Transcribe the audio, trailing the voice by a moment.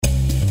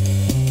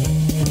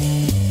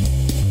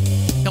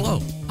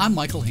I'm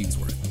Michael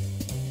Hainsworth.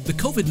 The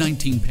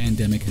COVID-19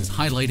 pandemic has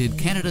highlighted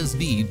Canada's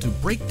need to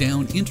break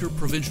down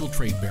interprovincial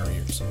trade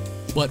barriers.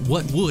 But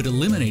what would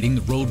eliminating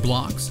the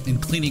roadblocks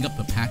and cleaning up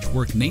the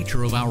patchwork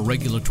nature of our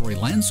regulatory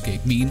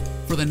landscape mean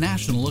for the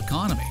national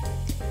economy?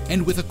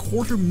 And with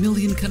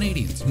 250,000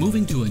 Canadians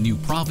moving to a new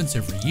province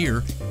every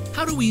year,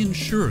 how do we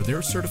ensure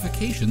their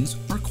certifications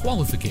are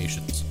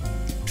qualifications?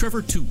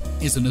 Trevor Tu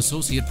is an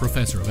associate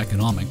professor of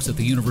economics at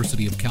the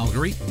University of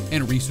Calgary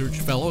and a research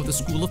fellow at the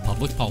School of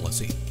Public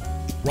Policy.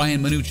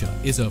 Ryan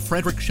Manucha is a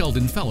Frederick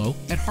Sheldon Fellow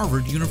at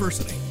Harvard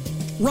University.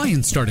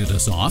 Ryan started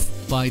us off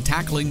by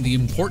tackling the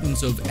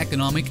importance of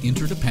economic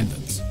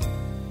interdependence.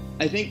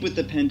 I think with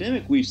the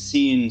pandemic, we've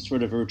seen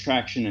sort of a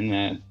retraction in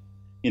that,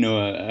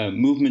 a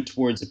movement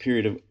towards a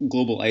period of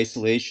global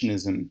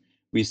isolationism.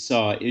 We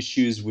saw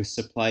issues with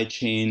supply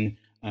chain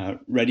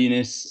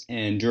readiness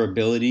and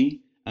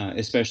durability,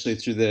 especially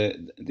through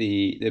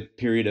the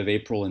period of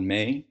April and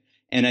May.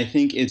 And I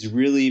think it's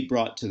really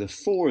brought to the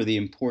fore the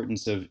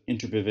importance of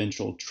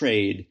interprovincial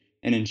trade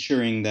and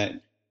ensuring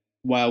that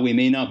while we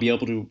may not be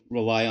able to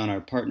rely on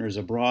our partners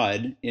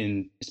abroad,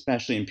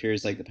 especially in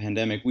periods like the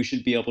pandemic, we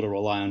should be able to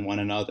rely on one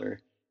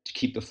another to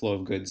keep the flow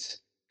of goods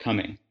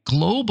coming.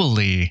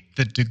 Globally,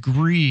 the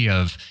degree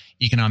of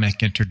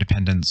economic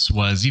interdependence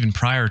was, even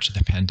prior to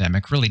the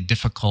pandemic, really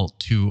difficult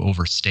to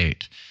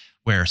overstate,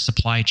 where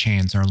supply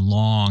chains are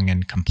long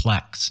and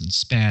complex and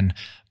span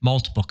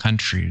multiple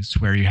countries,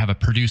 where you have a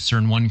producer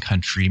in one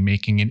country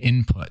making an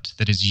input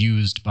that is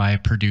used by a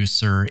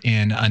producer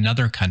in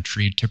another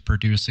country to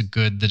produce a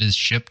good that is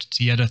shipped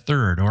to yet a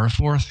third or a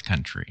fourth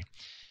country.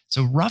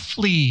 So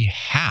roughly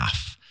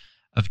half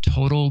of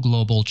total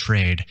global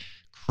trade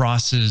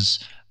crosses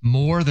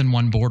more than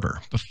one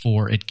border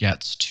before it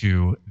gets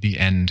to the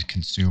end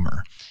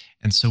consumer.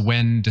 And so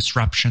when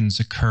disruptions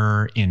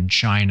occur in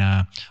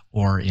China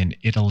or in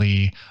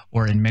Italy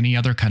or in many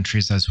other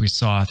countries, as we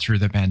saw through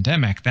the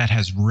pandemic, that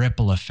has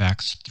ripple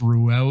effects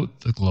throughout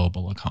the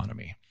global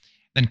economy.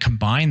 Then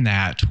combine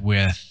that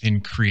with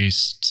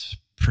increased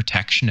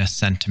protectionist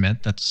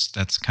sentiment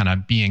that's kind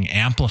of being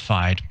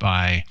amplified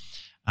by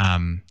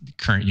the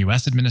current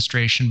U.S.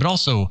 administration, but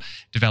also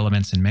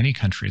developments in many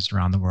countries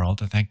around the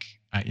world. I think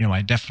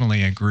I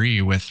definitely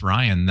agree with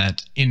Ryan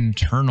that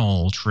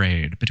internal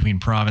trade between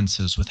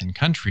provinces within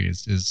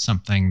countries is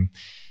something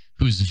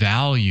whose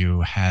value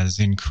has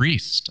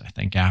increased, I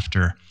think,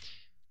 after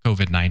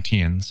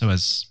COVID-19. So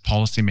as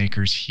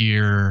policymakers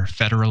here,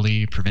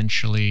 federally,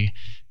 provincially,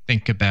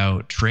 think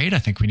about trade, I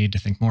think we need to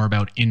think more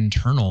about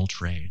internal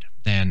trade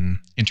than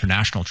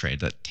international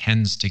trade that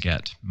tends to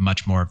get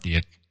much more of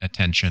the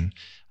attention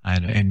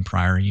in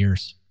prior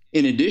years.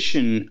 In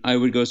addition, I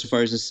would go so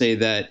far as to say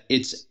that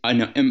it's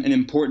an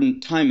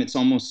important time. It's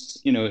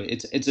almost,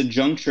 it's a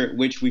juncture at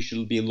which we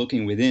should be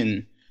looking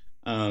within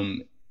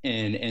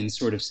and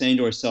sort of saying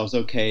to ourselves,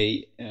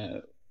 okay,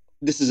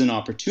 this is an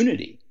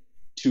opportunity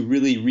to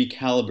really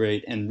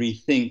recalibrate and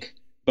rethink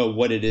about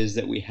what it is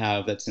that we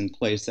have that's in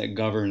place that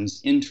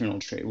governs internal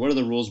trade. What are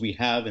the rules we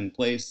have in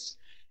place?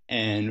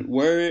 And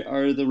where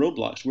are the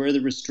roadblocks? Where are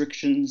the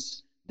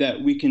restrictions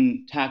that we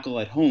can tackle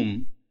at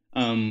home?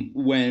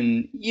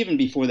 When even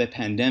before the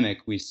pandemic,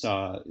 we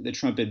saw the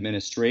Trump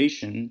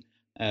administration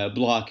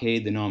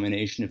blockade the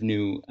nomination of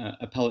new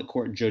appellate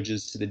court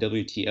judges to the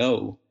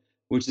WTO,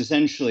 which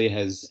essentially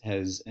has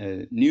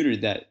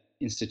neutered that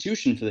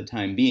institution for the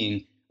time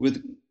being.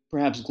 With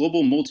perhaps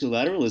global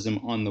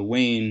multilateralism on the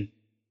wane,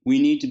 we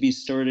need to be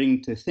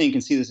starting to think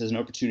and see this as an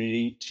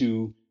opportunity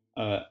to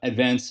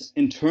advance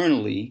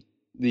internally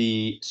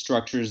the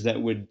structures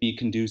that would be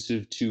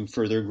conducive to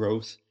further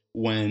growth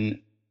when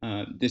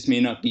this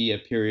may not be a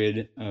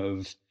period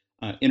of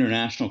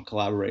international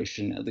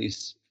collaboration, at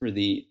least for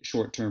the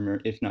short term or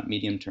if not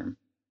medium term.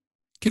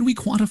 Can we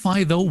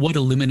quantify, though, what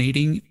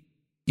eliminating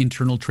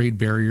internal trade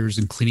barriers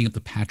and cleaning up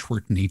the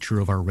patchwork nature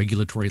of our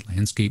regulatory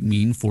landscape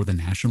mean for the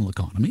national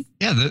economy?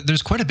 Yeah,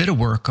 there's quite a bit of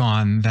work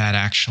on that,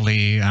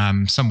 actually.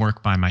 Some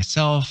work by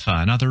myself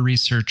and other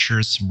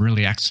researchers, some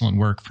really excellent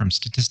work from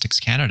Statistics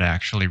Canada,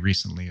 actually,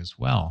 recently as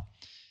well.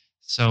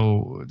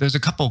 So there's a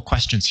couple of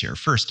questions here.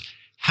 First,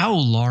 how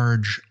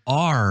large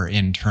are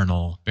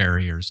internal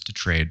barriers to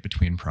trade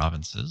between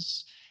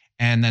provinces?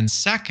 And then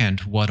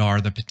second, what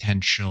are the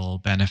potential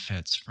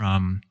benefits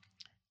from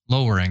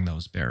lowering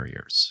those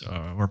barriers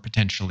or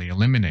potentially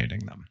eliminating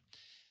them?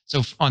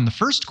 So on the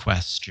first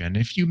question,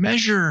 if you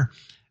measure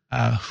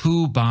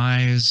who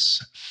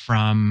buys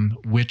from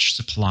which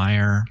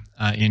supplier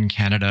in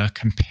Canada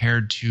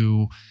compared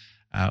to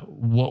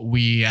what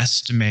we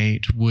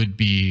estimate would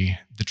be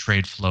the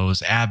trade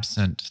flows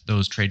absent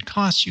those trade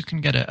costs, you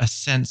can get a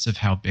sense of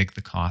how big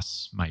the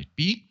costs might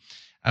be.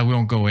 We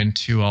won't go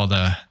into all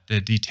the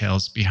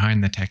details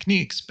behind the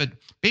techniques, but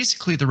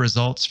basically the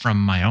results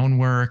from my own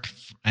work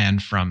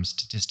and from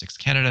Statistics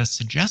Canada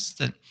suggest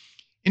that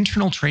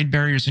internal trade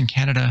barriers in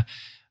Canada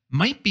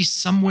might be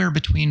somewhere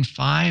between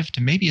 5 to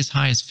maybe as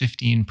high as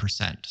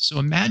 15%. So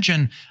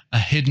imagine a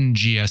hidden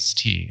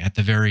GST at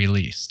the very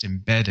least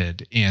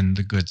embedded in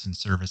the goods and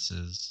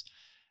services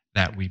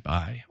that we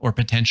buy, or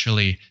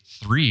potentially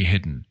 3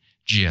 hidden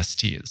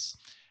GSTs.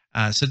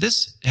 So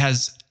this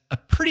has a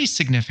pretty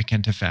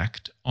significant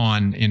effect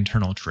on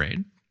internal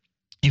trade.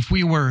 If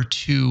we were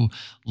to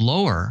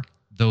lower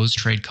those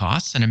trade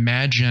costs and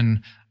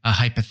imagine a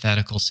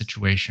hypothetical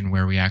situation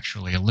where we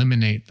actually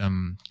eliminate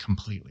them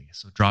completely,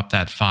 so drop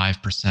that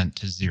 5%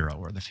 to zero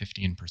or the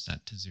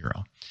 15% to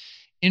zero,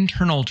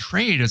 internal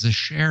trade as a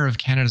share of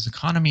Canada's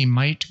economy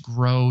might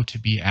grow to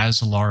be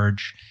as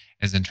large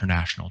as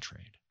international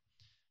trade.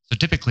 So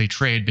typically,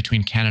 trade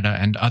between Canada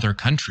and other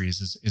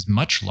countries is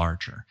much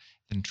larger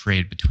than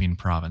trade between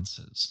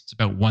provinces. It's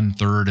about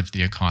 1/3 of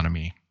the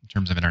economy in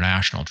terms of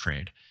international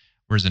trade,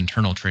 whereas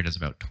internal trade is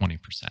about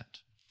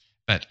 20%.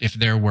 But if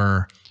there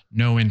were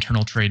no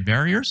internal trade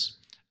barriers,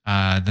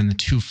 then the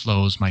two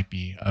flows might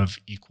be of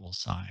equal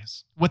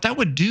size. What that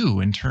would do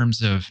in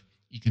terms of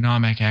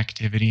economic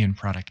activity and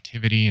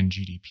productivity and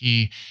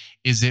GDP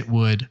is it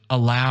would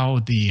allow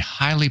the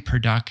highly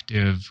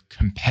productive,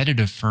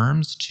 competitive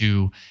firms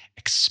to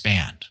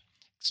expand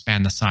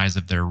the size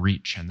of their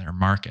reach and their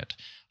market,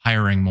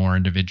 hiring more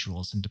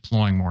individuals and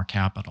deploying more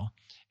capital.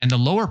 And the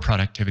lower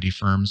productivity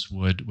firms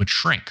would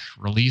shrink,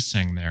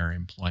 releasing their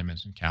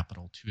employment and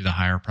capital to the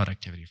higher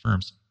productivity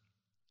firms.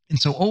 And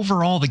so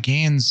overall, the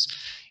gains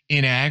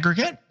in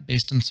aggregate,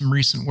 based on some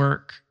recent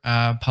work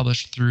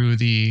published through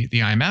the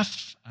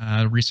IMF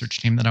research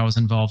team that I was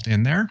involved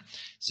in there,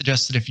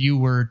 suggests that if you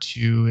were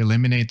to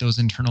eliminate those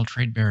internal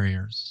trade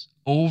barriers,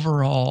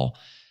 overall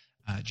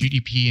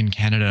GDP in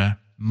Canada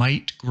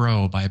might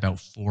grow by about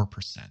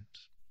 4%,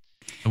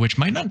 which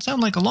might not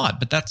sound like a lot,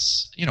 but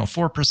that's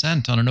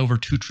 4% on an over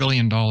 $2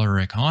 trillion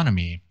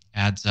economy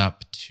adds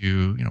up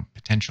to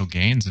potential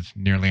gains of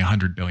nearly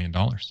 $100 billion.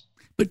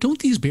 But don't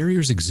these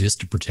barriers exist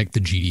to protect the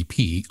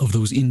GDP of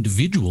those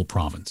individual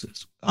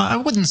provinces? I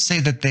wouldn't say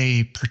that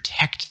they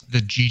protect the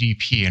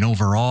GDP and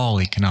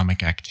overall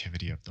economic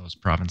activity of those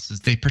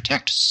provinces. They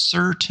protect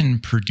certain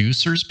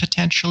producers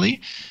potentially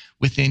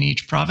within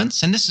each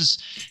province. And this is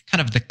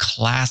kind of the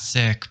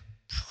classic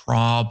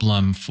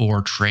problem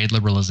for trade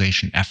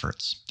liberalization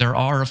efforts. There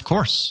are, of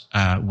course,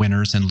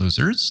 winners and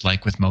losers,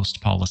 like with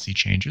most policy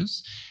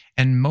changes.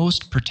 And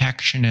most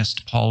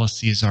protectionist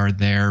policies are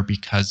there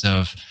because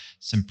of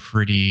some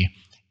pretty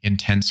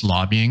intense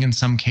lobbying in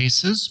some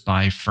cases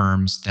by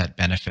firms that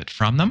benefit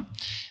from them.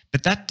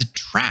 But that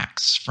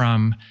detracts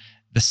from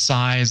the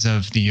size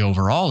of the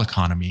overall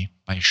economy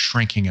by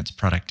shrinking its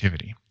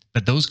productivity.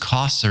 But those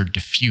costs are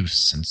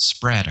diffuse and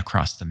spread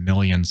across the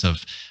millions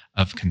of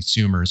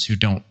consumers who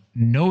don't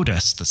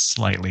notice the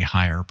slightly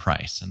higher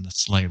price and the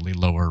slightly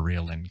lower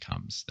real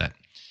incomes that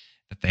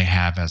they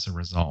have as a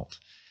result.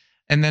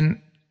 And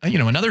then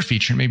another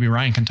feature, and maybe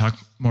Ryan can talk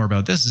more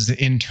about this, is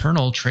the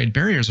internal trade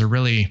barriers are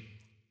really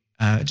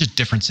just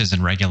differences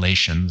in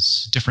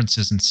regulations,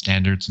 differences in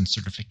standards and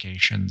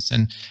certifications,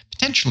 and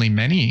potentially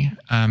many,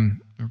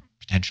 or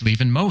potentially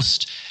even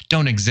most,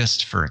 don't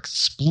exist for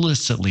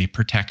explicitly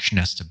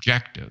protectionist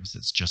objectives.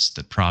 It's just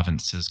that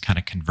provinces kind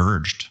of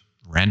converged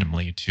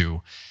randomly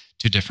to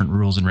different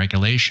rules and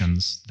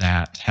regulations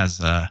that has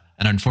an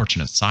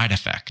unfortunate side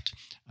effect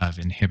of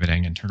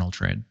inhibiting internal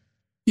trade.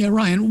 Yeah,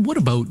 Ryan, what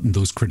about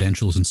those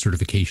credentials and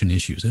certification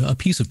issues? A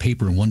piece of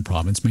paper in one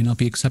province may not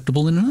be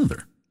acceptable in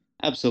another.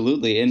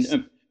 Absolutely.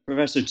 And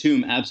Professor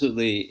Toom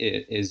absolutely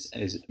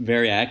is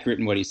very accurate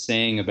in what he's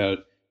saying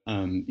about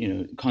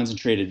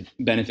concentrated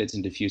benefits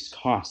and diffuse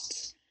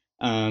costs.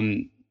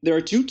 There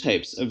are two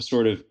types of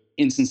sort of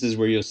instances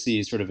where you'll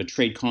see sort of a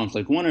trade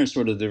conflict. One are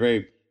sort of the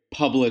very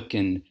public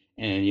and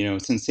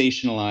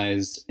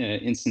sensationalized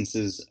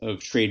instances of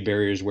trade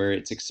barriers where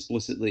it's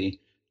explicitly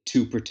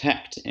to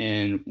protect.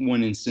 And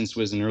one instance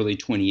was in early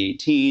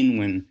 2018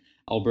 when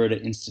Alberta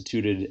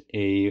instituted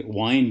a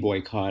wine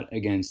boycott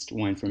against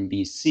wine from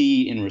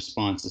BC in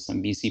response to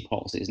some BC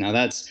policies. Now,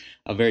 that's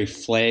a very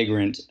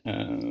flagrant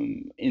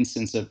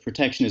instance of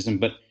protectionism,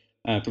 but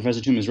Professor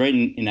Toom is right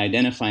in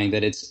identifying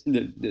that it's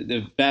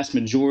the vast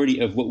majority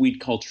of what we'd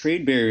call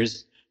trade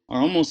barriers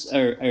are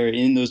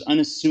in those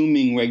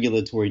unassuming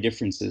regulatory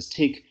differences.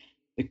 Take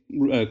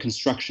the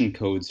construction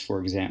codes,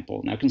 for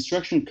example. Now,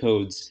 construction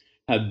codes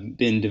have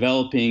been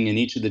developing in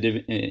each of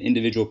the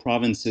individual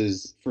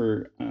provinces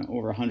for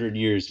over 100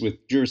 years,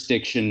 with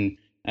jurisdiction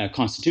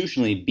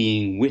constitutionally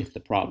being with the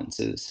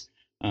provinces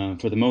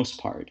for the most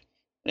part.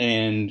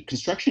 And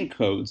construction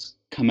codes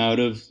come out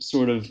of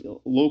sort of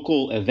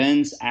local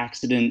events,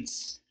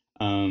 accidents,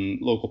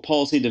 local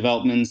policy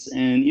developments,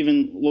 and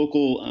even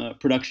local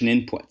production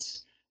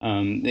inputs.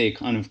 They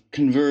kind of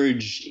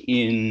converge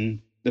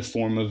in the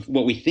form of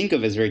what we think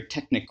of as very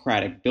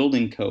technocratic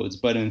building codes,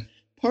 but in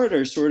part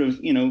are sort of,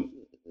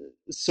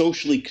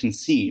 socially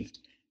conceived.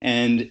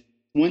 And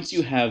once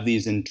you have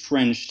these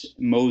entrenched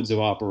modes of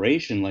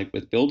operation, like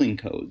with building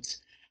codes,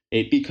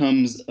 it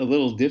becomes a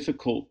little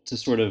difficult to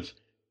sort of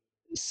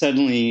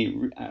suddenly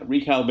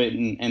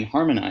recalibrate and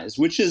harmonize,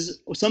 which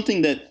is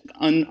something that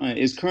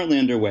is currently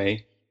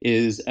underway,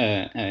 is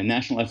a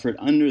national effort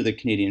under the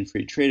Canadian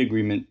Free Trade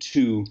Agreement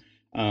to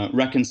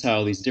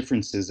reconcile these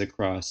differences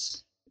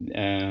across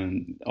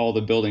all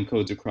the building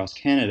codes across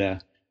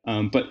Canada.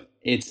 But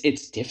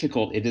it's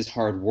difficult. It is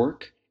hard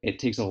work. it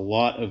takes a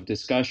lot of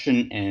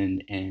discussion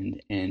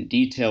and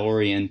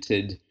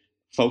detail-oriented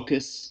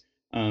focus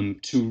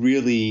to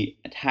really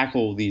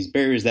tackle these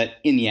barriers that,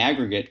 in the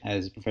aggregate,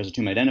 as Professor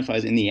Toome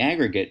identifies, in the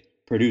aggregate,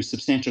 produce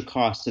substantial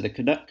costs to the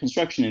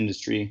construction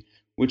industry,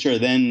 which are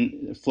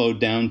then flowed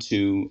down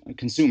to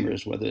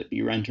consumers, whether it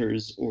be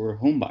renters or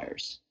home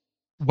buyers.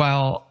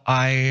 While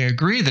I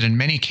agree that in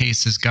many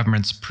cases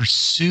governments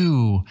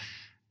pursue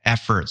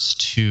efforts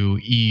to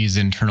ease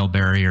internal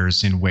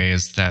barriers in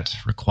ways that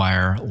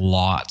require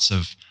lots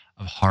of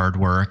hard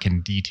work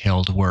and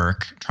detailed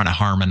work, trying to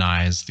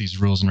harmonize these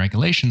rules and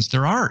regulations,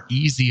 there are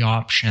easy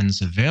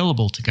options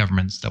available to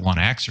governments that want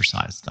to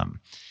exercise them.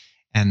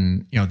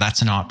 And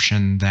that's an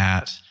option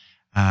that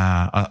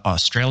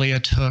Australia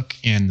took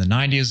in the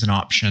 90s, an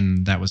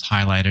option that was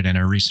highlighted in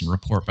a recent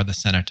report by the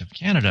Senate of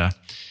Canada.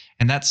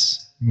 And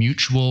that's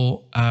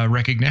mutual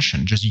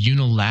recognition, just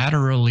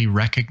unilaterally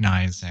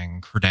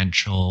recognizing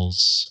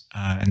credentials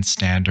and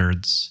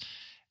standards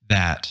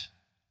that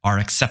are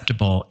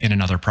acceptable in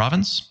another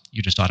province.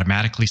 You just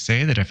automatically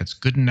say that if it's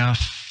good enough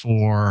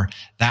for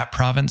that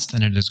province,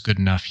 then it is good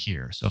enough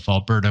here. So if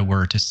Alberta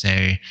were to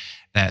say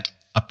that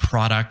a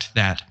product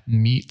that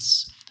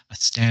meets a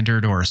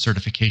standard or a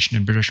certification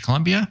in British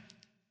Columbia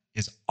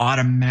is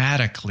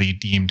automatically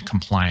deemed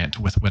compliant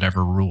with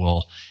whatever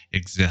rule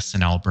exists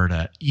in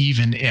Alberta,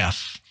 even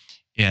if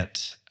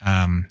it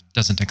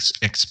doesn't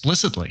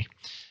explicitly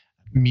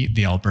meet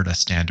the Alberta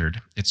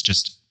standard. It's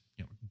just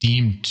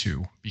deemed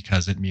to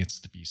because it meets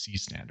the BC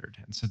standard.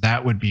 And so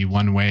that would be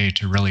one way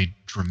to really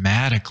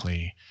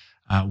dramatically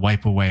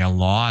wipe away a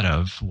lot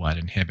of what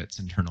inhibits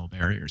internal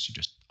barriers. You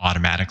just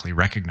automatically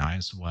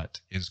recognize what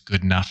is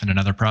good enough in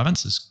another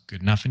province is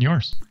good enough in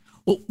yours.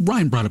 Well,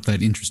 Ryan brought up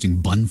that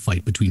interesting bun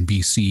fight between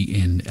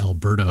BC and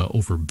Alberta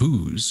over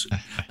booze.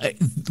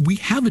 We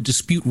have a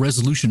dispute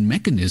resolution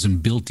mechanism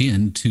built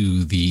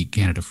into the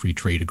Canada Free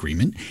Trade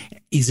Agreement.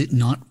 Is it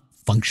not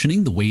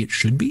functioning the way it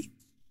should be?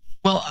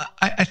 Well,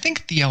 I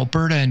think the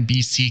Alberta and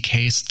BC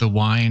case,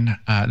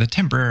 the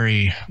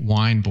temporary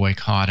wine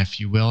boycott, if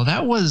you will,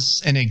 that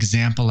was an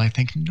example, I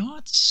think,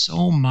 not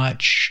so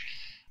much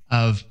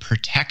of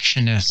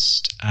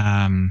protectionist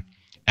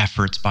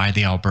efforts by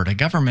the Alberta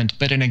government,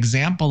 but an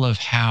example of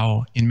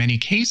how, in many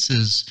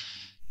cases,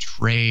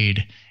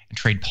 trade and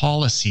trade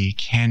policy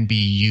can be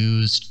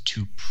used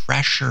to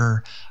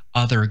pressure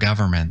other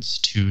governments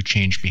to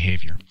change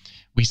behavior.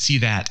 We see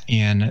that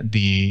in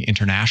the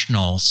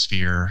international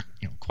sphere,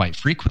 quite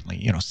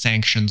frequently.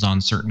 Sanctions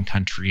on certain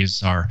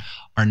countries are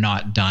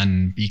not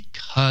done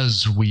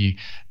because we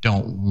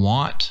don't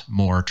want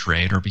more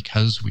trade or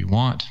because we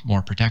want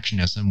more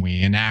protectionism.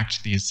 We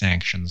enact these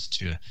sanctions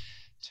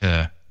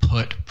to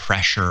put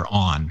pressure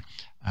on,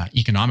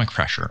 economic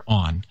pressure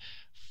on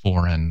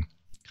foreign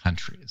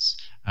countries.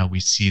 We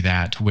see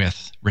that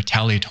with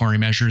retaliatory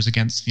measures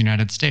against the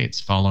United States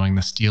following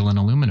the steel and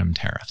aluminum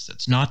tariffs.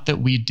 It's not that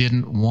we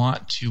didn't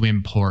want to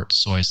import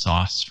soy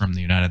sauce from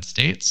the United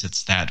States.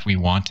 It's that we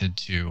wanted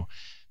to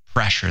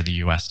pressure the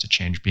U.S. to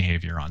change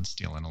behavior on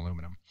steel and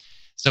aluminum.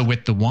 So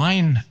with the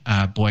wine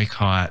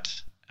boycott,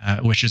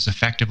 which is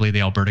effectively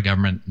the Alberta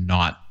government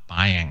not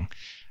buying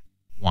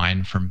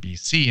wine from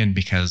BC, and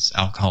because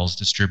alcohol is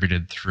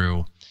distributed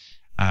through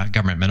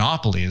government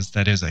monopolies,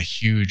 that is a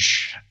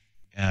huge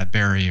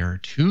barrier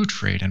to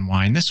trade in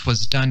wine. This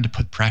was done to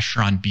put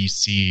pressure on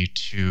BC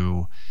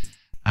to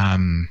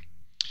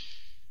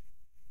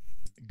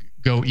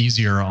go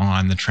easier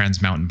on the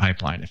Trans Mountain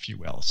Pipeline, if you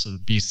will. So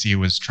BC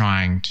was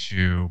trying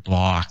to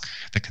block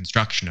the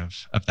construction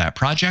of that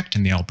project,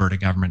 and the Alberta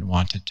government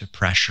wanted to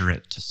pressure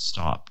it to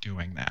stop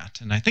doing that.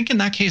 And I think in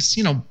that case,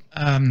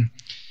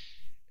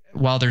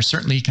 while there's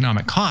certainly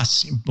economic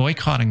costs,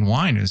 boycotting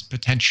wine is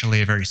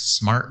potentially a very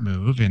smart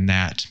move in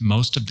that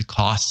most of the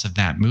costs of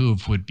that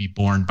move would be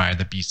borne by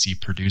the BC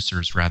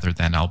producers rather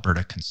than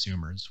Alberta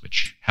consumers,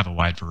 which have a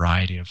wide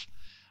variety of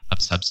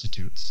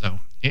substitutes. So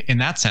in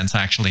that sense,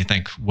 I actually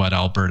think what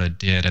Alberta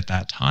did at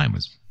that time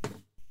was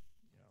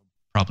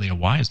probably a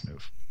wise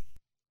move,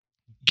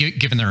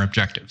 given their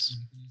objectives.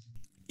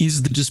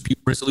 Is the dispute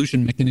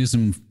resolution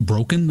mechanism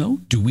broken, though?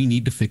 Do we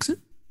need to fix it?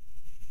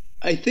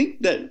 I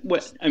think that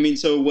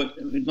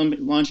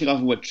launching off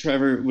of what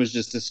Trevor was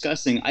just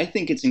discussing, I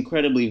think it's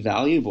incredibly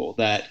valuable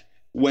that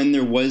when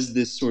there was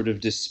this sort of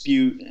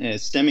dispute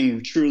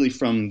stemming truly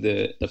from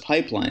the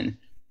pipeline,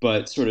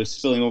 but sort of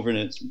spilling over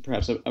into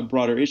perhaps a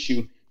broader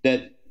issue,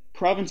 that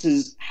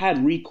provinces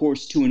had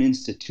recourse to an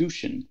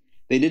institution.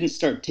 They didn't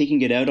start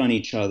taking it out on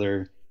each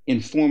other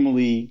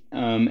informally,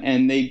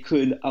 and they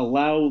could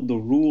allow the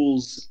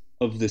rules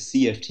of the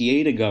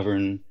CFTA to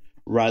govern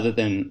rather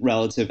than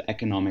relative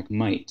economic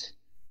might.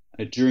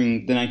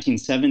 During the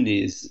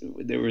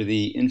 1970s, there were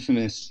the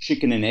infamous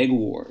chicken and egg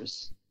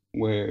wars,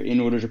 where in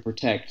order to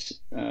protect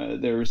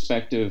their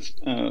respective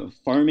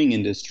farming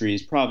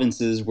industries,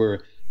 provinces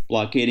were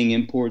blockading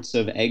imports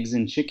of eggs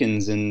and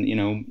chickens, and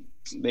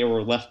they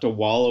were left to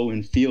wallow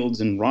in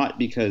fields and rot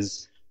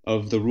because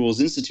of the rules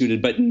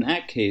instituted. But in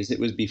that case, it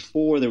was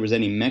before there was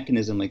any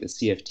mechanism like the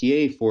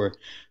CFTA for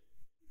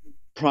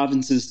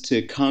provinces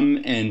to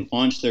come and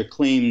launch their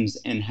claims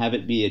and have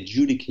it be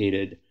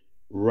adjudicated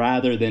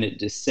rather than it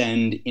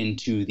descend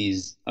into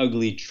these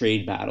ugly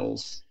trade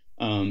battles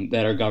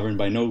that are governed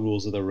by no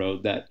rules of the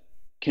road that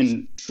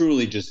can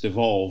truly just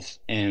evolve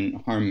and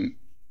harm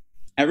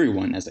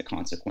everyone as a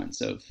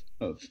consequence of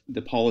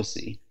the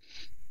policy.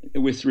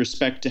 With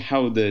respect to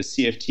how the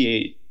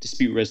CFTA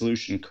dispute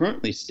resolution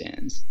currently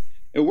stands,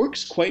 it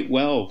works quite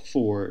well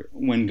for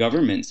when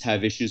governments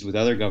have issues with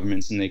other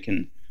governments and they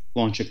can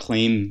launch a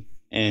claim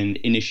and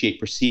initiate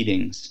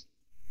proceedings.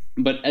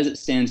 But as it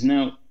stands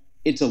now,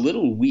 it's a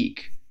little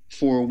weak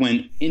for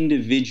when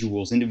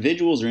individuals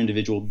or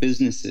individual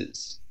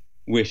businesses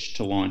wish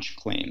to launch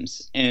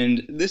claims.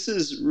 And this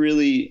is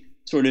really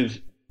sort of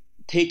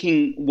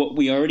taking what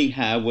we already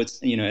have,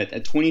 what's, a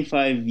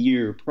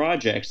 25-year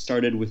project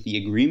started with the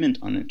Agreement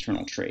on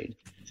Internal Trade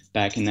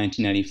back in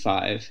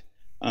 1995,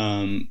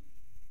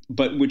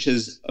 but which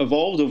has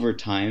evolved over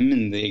time,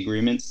 and the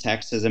agreement's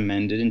text has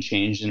amended and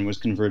changed and was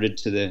converted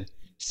to the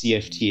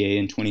CFTA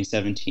in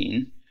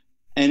 2017.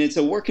 And it's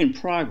a work in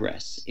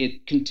progress.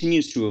 It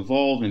continues to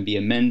evolve and be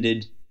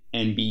amended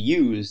and be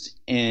used.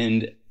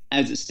 And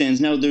as it stands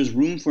now, there's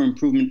room for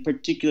improvement,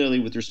 particularly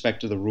with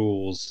respect to the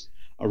rules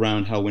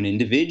around how when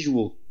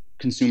individual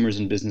consumers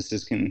and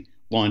businesses can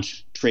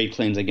launch trade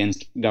claims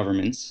against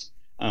governments.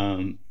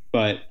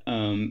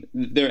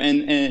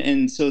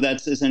 So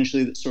that's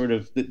essentially sort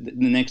of the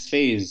next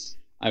phase,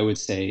 I would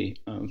say,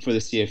 for the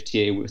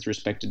CFTA with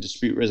respect to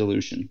dispute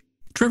resolution.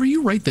 Trevor,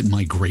 you're right that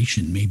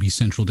migration may be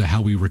central to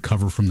how we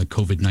recover from the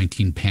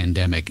COVID-19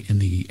 pandemic and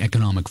the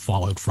economic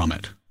fallout from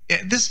it.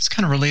 This is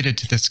kind of related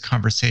to this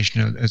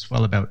conversation as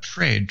well about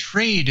trade.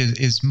 Trade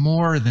is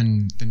more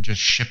than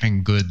just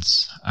shipping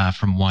goods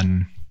from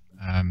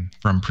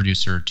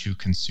producer to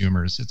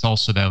consumers. It's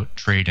also about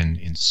trade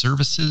in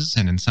services,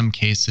 and in some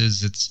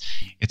cases,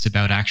 it's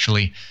about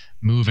actually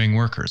moving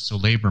workers, so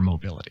labor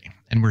mobility.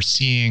 And we're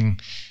seeing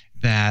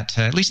that,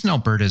 at least in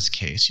Alberta's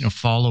case,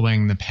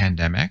 following the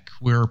pandemic,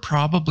 we're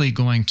probably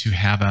going to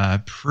have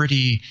a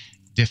pretty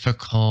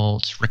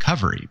difficult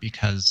recovery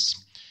because,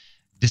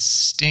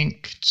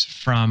 distinct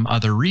from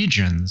other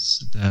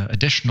regions, the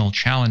additional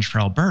challenge for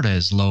Alberta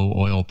is low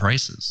oil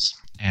prices.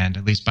 And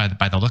at least by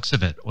the looks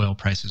of it, oil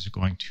prices are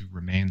going to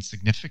remain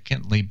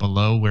significantly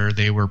below where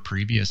they were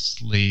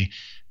previously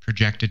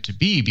projected to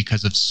be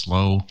because of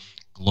slow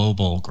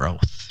global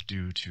growth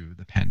due to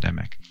the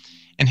pandemic.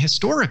 And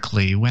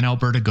historically, when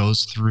Alberta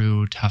goes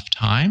through tough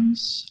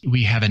times,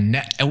 we have a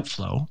net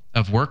outflow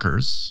of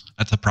workers.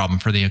 That's a problem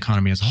for the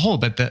economy as a whole,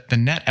 but the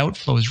net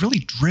outflow is really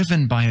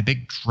driven by a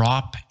big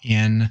drop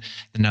in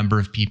the number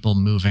of people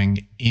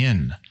moving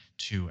in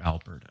to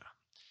Alberta.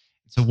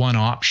 So one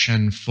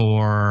option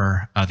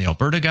for the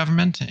Alberta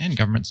government and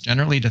governments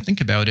generally to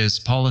think about is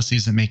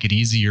policies that make it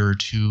easier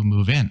to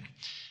move in.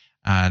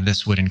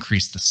 This would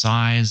increase the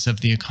size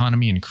of the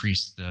economy,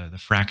 increase the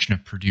fraction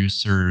of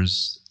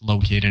producers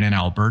located in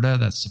Alberta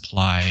that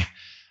supply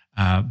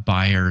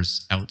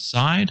buyers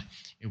outside.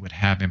 It would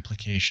have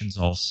implications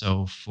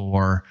also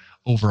for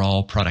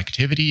overall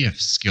productivity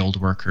if skilled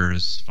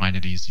workers find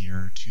it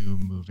easier to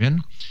move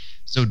in.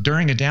 So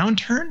during a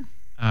downturn,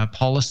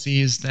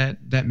 policies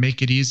that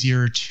make it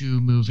easier to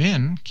move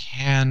in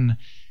can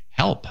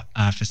help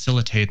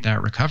facilitate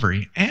that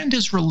recovery, and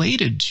is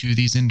related to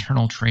these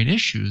internal trade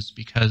issues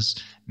because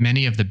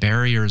many of the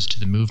barriers to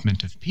the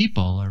movement of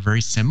people are very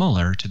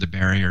similar to the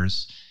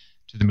barriers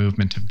to the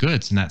movement of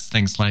goods, and that's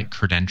things like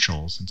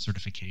credentials and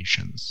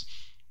certifications.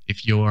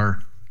 If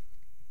you're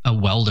a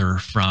welder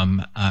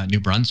from New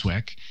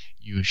Brunswick,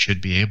 you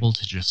should be able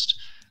to just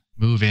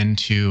move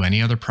into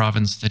any other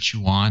province that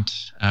you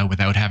want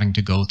without having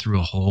to go through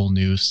a whole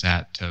new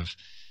set of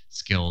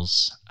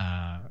skills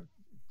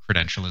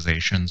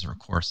credentializations or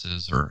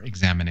courses or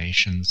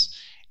examinations,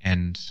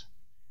 and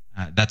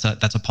that's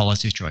a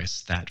policy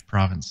choice that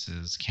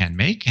provinces can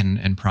make,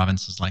 and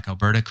provinces like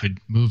Alberta could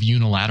move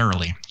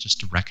unilaterally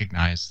just to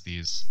recognize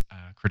these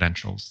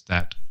credentials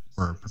that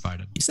were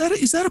provided. Is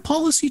that a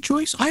policy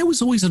choice? I was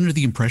always under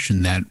the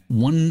impression that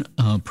one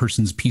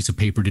person's piece of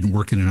paper didn't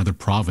work in another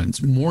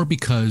province, more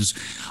because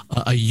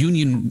a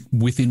union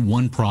within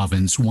one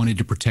province wanted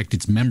to protect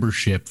its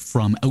membership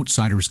from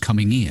outsiders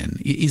coming in.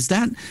 Is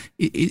that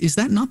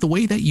not the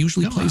way that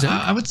usually plays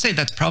out? I would say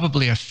that's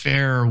probably a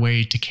fair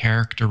way to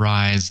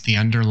characterize the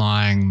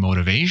underlying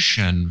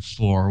motivation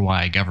for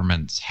why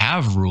governments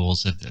have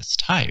rules of this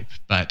type.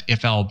 But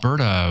if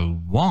Alberta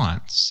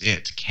wants,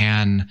 it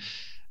can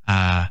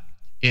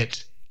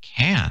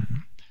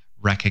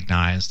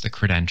recognize the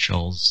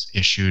credentials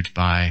issued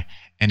by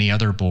any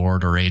other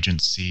board or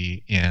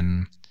agency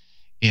in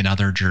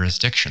other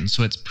jurisdictions.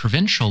 So it's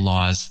provincial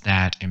laws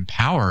that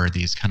empower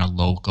these kind of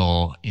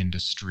local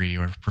industry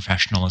or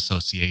professional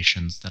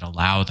associations that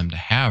allow them to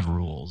have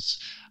rules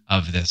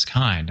of this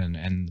kind.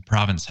 And the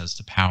province has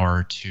the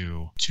power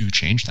to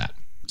change that.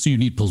 So you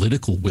need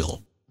political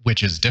will.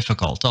 Which is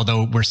difficult,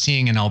 although we're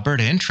seeing in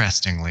Alberta,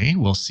 interestingly,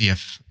 we'll see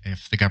if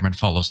the government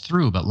follows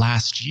through, but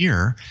last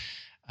year,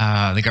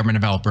 The government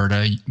of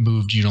Alberta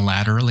moved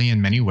unilaterally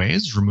in many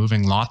ways,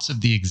 removing lots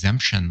of the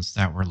exemptions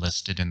that were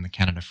listed in the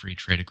Canada Free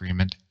Trade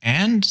Agreement,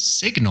 and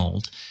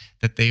signaled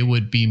that they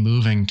would be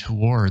moving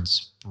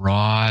towards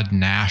broad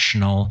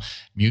national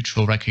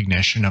mutual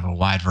recognition of a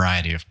wide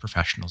variety of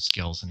professional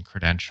skills and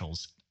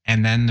credentials.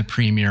 And then the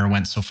Premier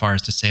went so far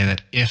as to say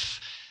that if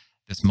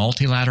this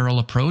multilateral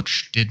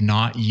approach did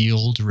not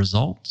yield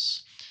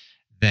results,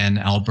 then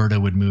Alberta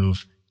would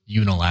move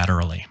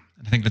unilaterally.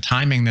 I think the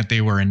timing that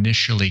they were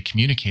initially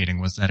communicating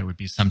was that it would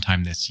be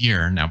sometime this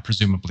year. Now,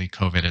 presumably,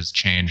 COVID has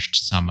changed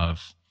some of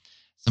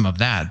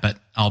that, but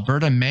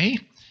Alberta may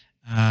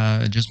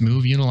just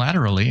move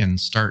unilaterally and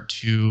start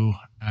to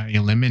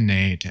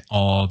eliminate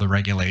all the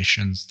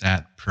regulations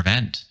that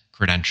prevent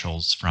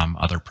credentials from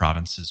other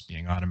provinces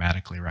being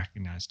automatically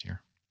recognized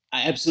here.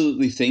 I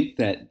absolutely think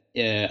that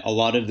a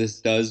lot of this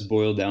does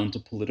boil down to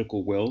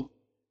political will.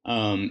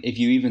 If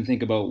you even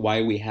think about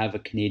why we have a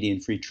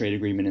Canadian Free Trade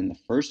Agreement in the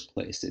first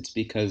place, it's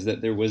because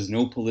that there was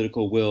no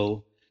political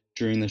will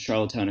during the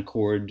Charlottetown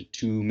Accord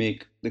to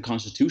make the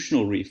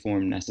constitutional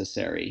reform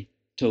necessary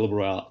to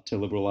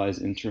liberalize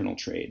internal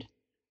trade.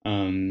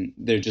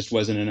 There just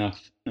wasn't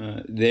enough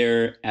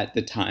there at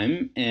the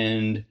time,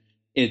 and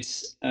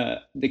it's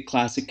the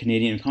classic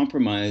Canadian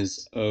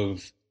compromise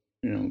of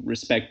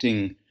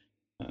respecting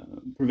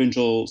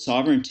provincial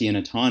sovereignty and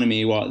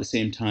autonomy while at the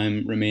same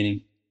time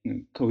remaining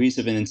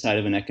cohesive and inside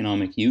of an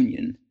economic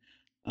union.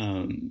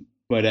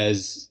 But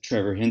as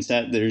Trevor hints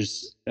at,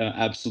 there's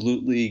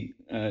absolutely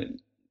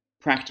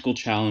practical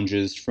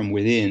challenges from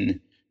within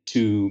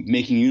to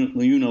making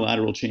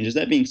unilateral changes.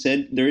 That being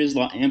said, there is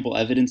ample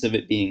evidence of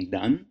it being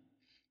done.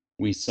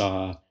 We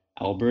saw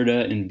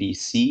Alberta and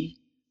BC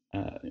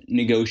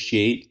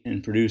negotiate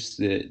and produce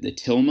the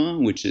TILMA,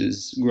 which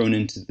is grown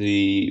into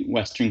the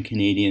Western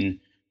Canadian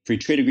Free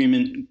Trade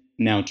Agreement,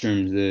 now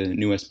termed the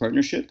New West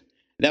Partnership.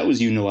 That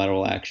was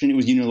unilateral action. It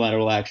was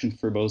unilateral action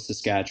for both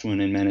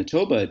Saskatchewan and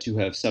Manitoba to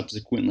have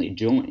subsequently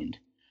joined.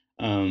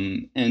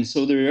 And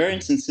so there are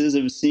instances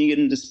of seeing it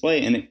in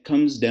display, and it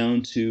comes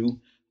down to,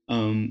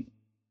 in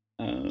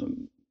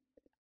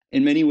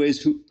many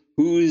ways, who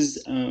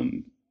is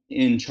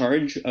in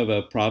charge of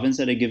a province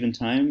at a given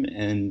time,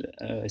 and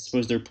I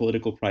suppose their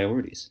political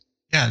priorities.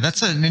 Yeah,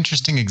 that's an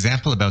interesting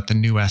example about the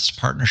New West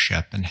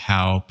Partnership and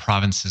how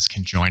provinces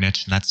can join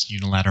it, and that's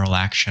unilateral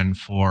action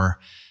for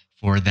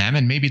them.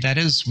 And maybe that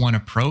is one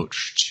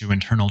approach to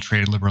internal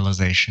trade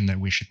liberalization that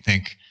we should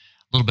think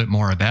a little bit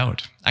more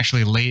about.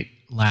 Actually, late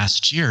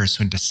last year,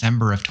 so in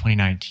December of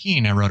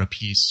 2019, I wrote a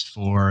piece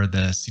for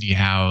the City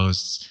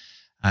House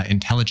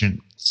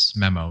Intelligence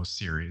Memo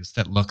series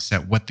that looks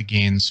at what the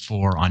gains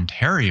for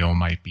Ontario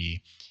might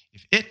be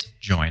if it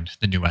joined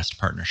the New West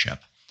Partnership.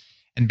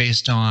 And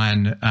based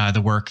on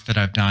the work that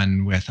I've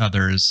done with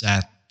others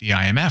at the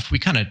IMF, we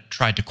kind of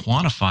tried to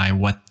quantify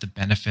what the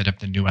benefit of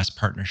the New West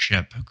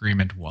Partnership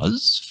Agreement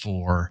was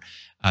for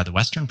the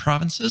Western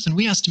provinces. And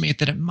we estimate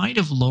that it might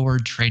have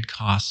lowered trade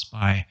costs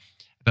by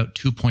about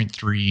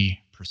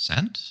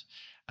 2.3%,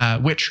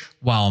 which,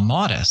 while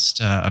modest,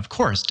 of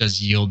course,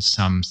 does yield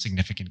some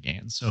significant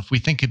gains. So if we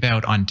think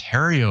about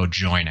Ontario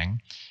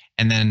joining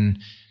and then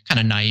kind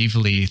of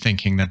naively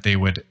thinking that they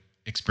would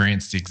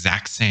experience the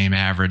exact same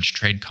average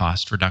trade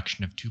cost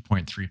reduction of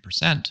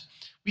 2.3%,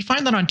 we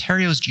find that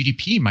Ontario's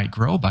GDP might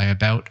grow by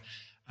about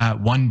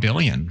 $1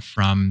 billion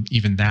from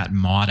even that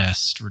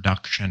modest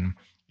reduction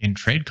in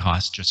trade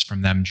costs just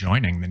from them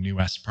joining the New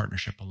West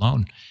Partnership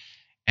alone.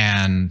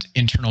 And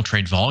internal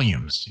trade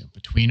volumes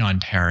between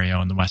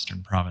Ontario and the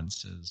Western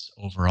provinces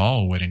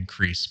overall would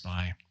increase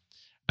by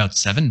about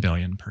 $7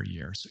 billion per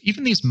year. So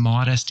even these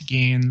modest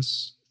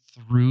gains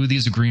through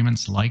these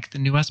agreements like the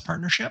New West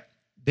Partnership,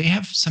 they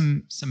have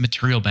some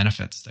material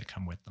benefits that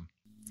come with them.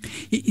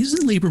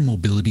 Isn't labor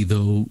mobility,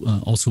 though,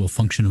 also a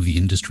function of the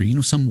industry?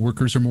 Some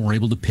workers are more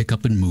able to pick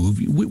up and move.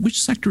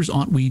 Which sectors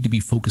ought we to be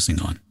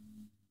focusing on?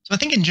 So I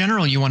think in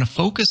general, you want to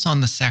focus on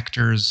the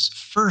sectors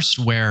first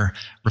where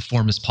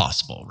reform is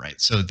possible, right?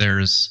 So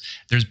there's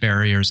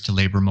barriers to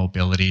labor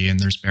mobility and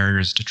there's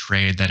barriers to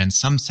trade that in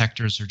some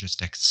sectors are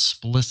just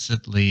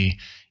explicitly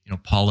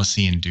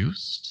policy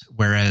induced,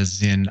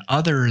 whereas in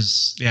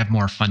others, they have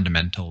more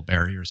fundamental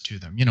barriers to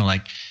them.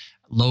 Like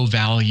low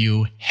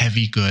value,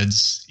 heavy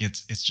goods,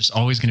 it's just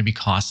always going to be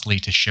costly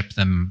to ship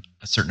them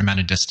a certain amount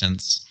of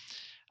distance.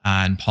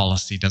 And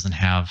policy doesn't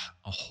have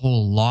a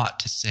whole lot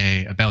to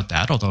say about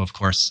that, although, of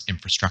course,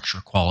 infrastructure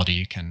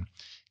quality can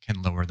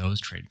lower those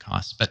trade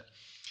costs. But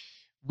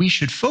we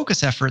should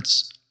focus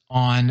efforts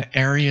on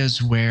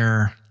areas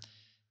where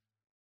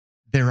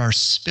there are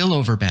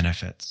spillover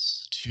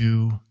benefits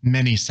to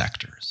many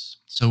sectors.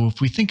 So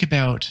if we think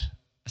about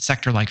a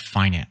sector like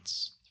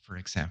finance, for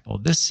example,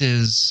 this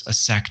is a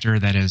sector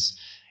that is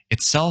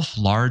itself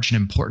large and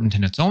important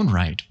in its own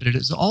right, but it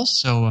is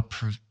also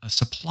a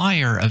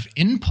supplier of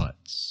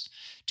inputs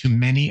to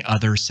many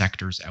other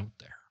sectors out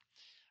there.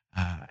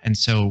 And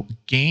so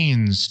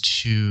gains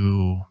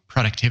to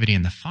productivity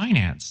in the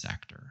finance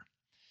sector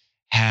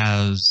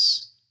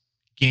has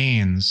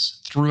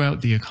gains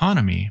throughout the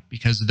economy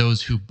because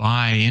those who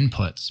buy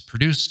inputs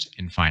produced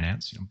in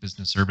finance,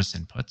 business service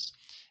inputs,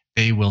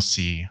 they will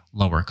see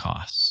lower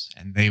costs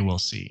and they will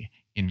see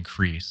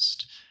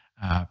increased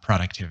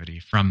productivity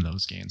from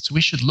those gains. So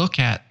we should look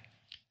at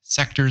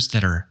sectors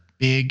that are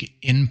big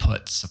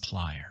input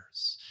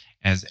suppliers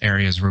as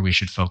areas where we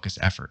should focus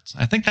efforts.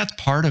 I think that's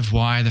part of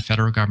why the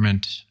federal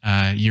government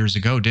years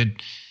ago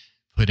did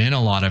put in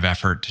a lot of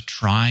effort to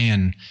try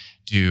and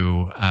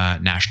do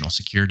national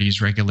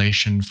securities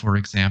regulation, for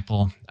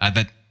example.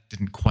 That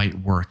didn't quite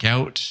work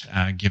out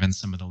given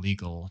some of the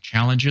legal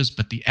challenges,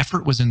 but the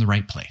effort was in the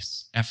right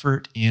place.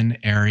 Effort in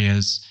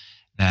areas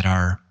that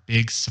are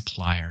big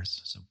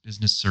suppliers, so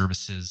business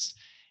services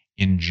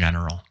in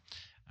general.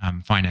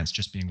 Finance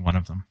just being one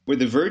of them. Where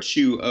the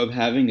virtue of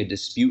having a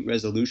dispute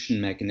resolution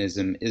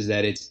mechanism is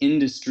that it's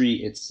industry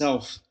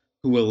itself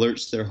who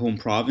alerts their home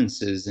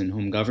provinces and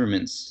home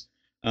governments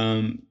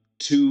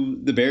to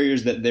the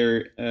barriers that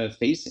they're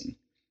facing.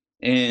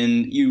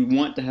 And you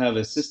want to have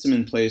a system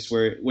in place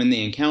where when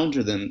they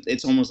encounter them,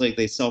 it's almost like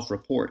they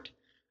self-report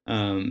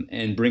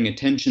and bring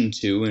attention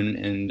to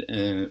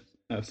and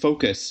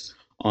focus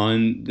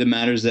on the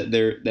matters that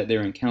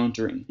they're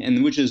encountering.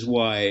 And which is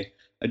why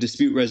a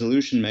dispute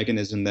resolution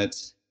mechanism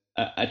that's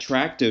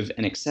attractive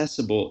and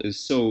accessible is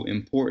so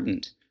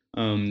important,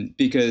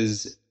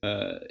 because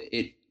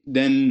it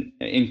then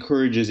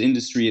encourages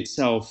industry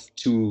itself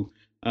to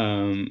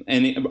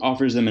and it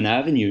offers them an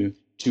avenue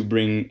to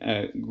bring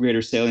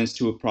greater salience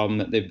to a problem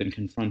that they've been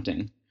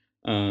confronting.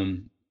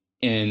 And,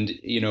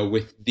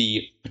 with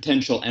the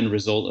potential end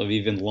result of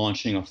even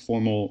launching a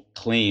formal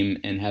claim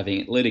and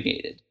having it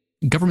litigated.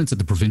 Governments at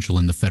the provincial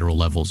and the federal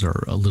levels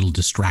are a little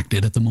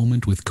distracted at the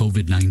moment with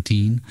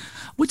COVID-19.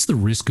 What's the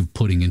risk of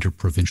putting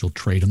interprovincial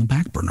trade on the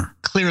back burner?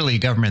 Clearly,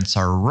 governments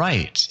are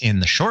right in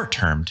the short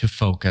term to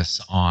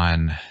focus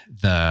on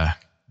the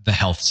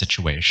health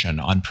situation,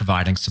 on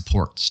providing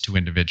supports to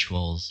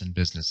individuals and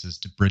businesses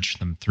to bridge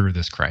them through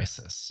this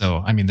crisis.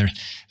 So,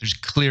 there's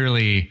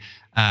clearly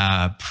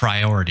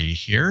priority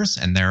here,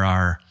 and there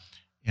are.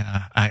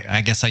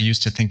 I guess I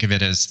used to think of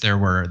it as there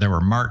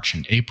were March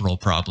and April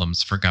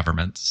problems for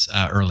governments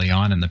early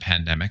on in the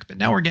pandemic, but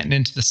now we're getting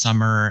into the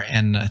summer,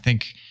 and I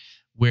think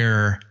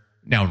we're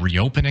now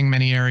reopening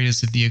many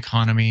areas of the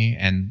economy,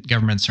 and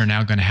governments are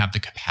now going to have the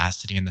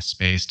capacity and the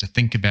space to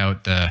think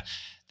about the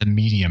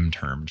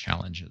medium-term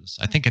challenges.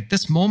 I think at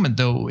this moment,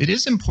 though, it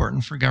is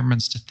important for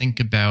governments to think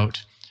about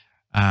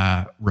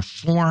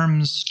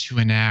reforms to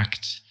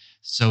enact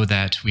so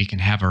that we can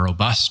have a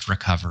robust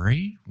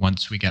recovery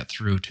once we get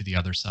through to the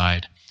other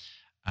side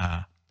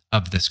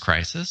of this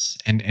crisis.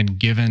 And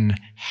given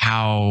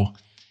how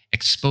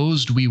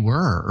exposed we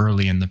were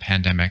early in the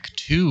pandemic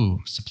to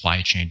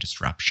supply chain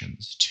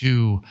disruptions,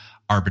 to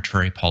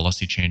arbitrary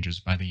policy changes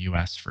by the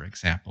US, for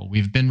example,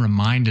 we've been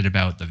reminded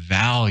about the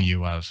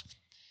value of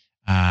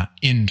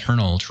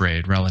internal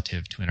trade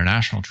relative to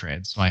international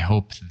trade. So I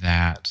hope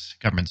that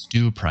governments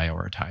do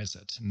prioritize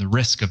it. And the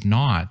risk of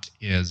not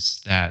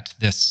is that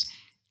this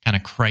kind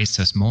of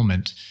crisis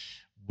moment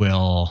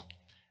will,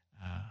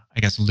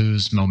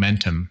 lose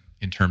momentum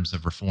in terms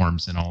of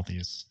reforms in all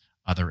these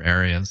other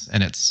areas.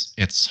 And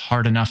it's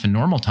hard enough in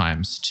normal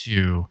times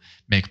to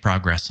make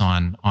progress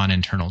on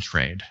internal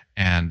trade.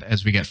 And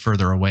as we get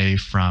further away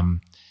from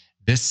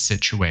this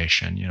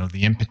situation,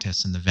 the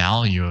impetus and the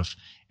value of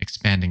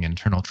expanding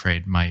internal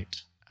trade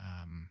might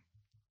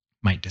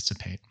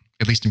dissipate,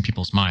 at least in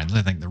people's minds.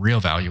 I think the real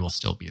value will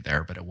still be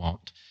there, but it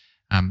won't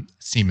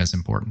seem as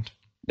important.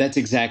 That's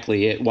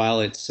exactly it. While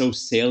it's so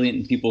salient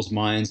in people's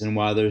minds, and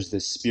while there's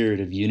this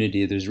spirit of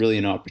unity, there's really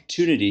an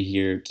opportunity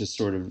here to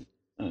sort of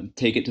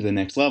take it to the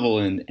next level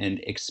and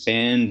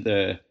expand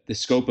the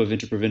scope of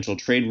interprovincial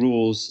trade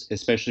rules,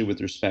 especially with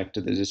respect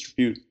to the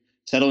dispute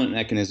settlement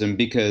mechanism,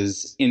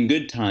 because in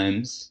good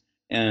times,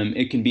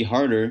 it can be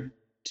harder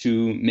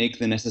to make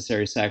the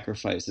necessary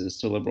sacrifices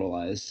to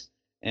liberalize.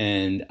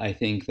 And I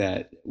think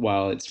that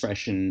while it's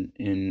fresh in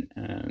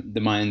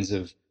the minds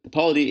of the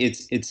polity,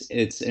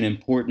 it's an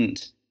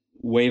important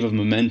wave of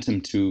momentum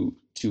to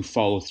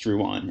follow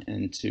through on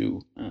and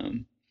to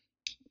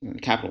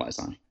capitalize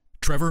on.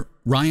 Trevor,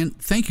 Ryan,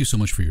 thank you so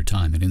much for your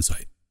time and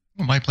insight.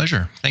 Well, my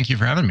pleasure. Thank you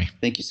for having me.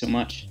 Thank you so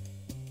much.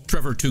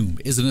 Trevor Tombe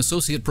is an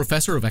associate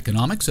professor of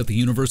economics at the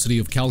University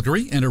of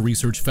Calgary and a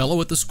research fellow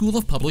at the School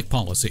of Public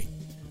Policy.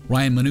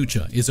 Ryan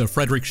Minucha is a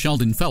Frederick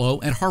Sheldon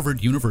Fellow at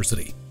Harvard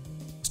University.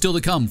 Still to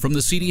come from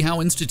the C.D.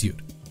 Howe Institute: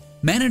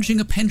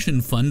 managing a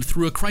pension fund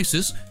through a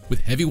crisis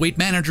with heavyweight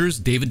managers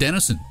David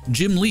Dennison,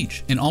 Jim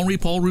Leach, and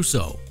Henri-Paul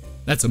Rousseau.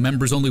 That's a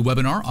members-only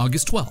webinar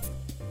August 12th.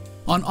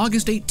 On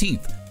August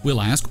 18th,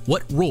 we'll ask,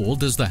 what role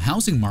does the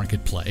housing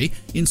market play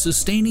in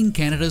sustaining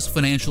Canada's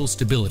financial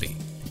stability?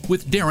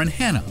 With Darren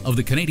Hanna of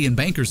the Canadian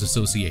Bankers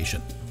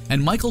Association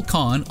and Michael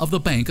Kahn of the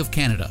Bank of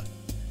Canada.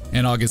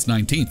 And August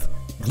 19th,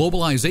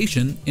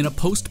 globalization in a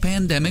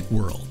post-pandemic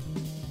world.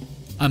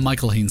 I'm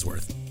Michael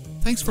Hainsworth.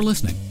 Thanks for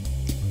listening.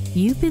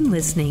 You've been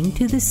listening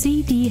to the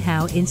C.D.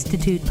 Howe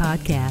Institute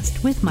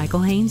podcast with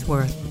Michael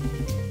Hainsworth.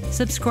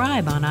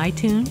 Subscribe on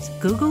iTunes,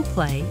 Google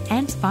Play,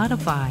 and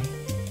Spotify.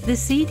 The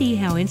C.D.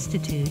 Howe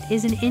Institute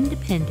is an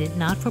independent,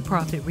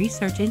 not-for-profit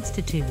research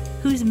institute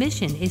whose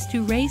mission is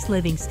to raise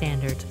living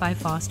standards by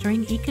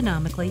fostering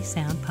economically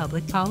sound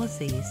public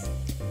policies.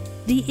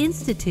 The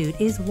Institute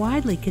is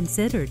widely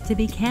considered to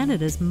be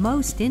Canada's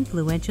most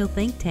influential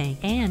think tank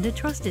and a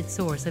trusted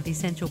source of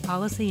essential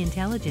policy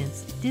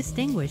intelligence,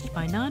 distinguished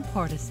by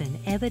nonpartisan,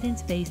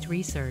 evidence-based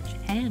research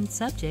and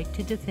subject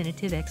to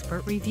definitive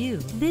expert review.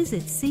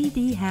 Visit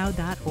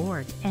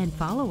cdhowe.org and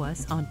follow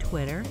us on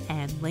Twitter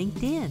and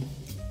LinkedIn.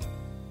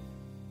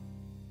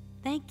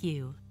 Thank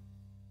you.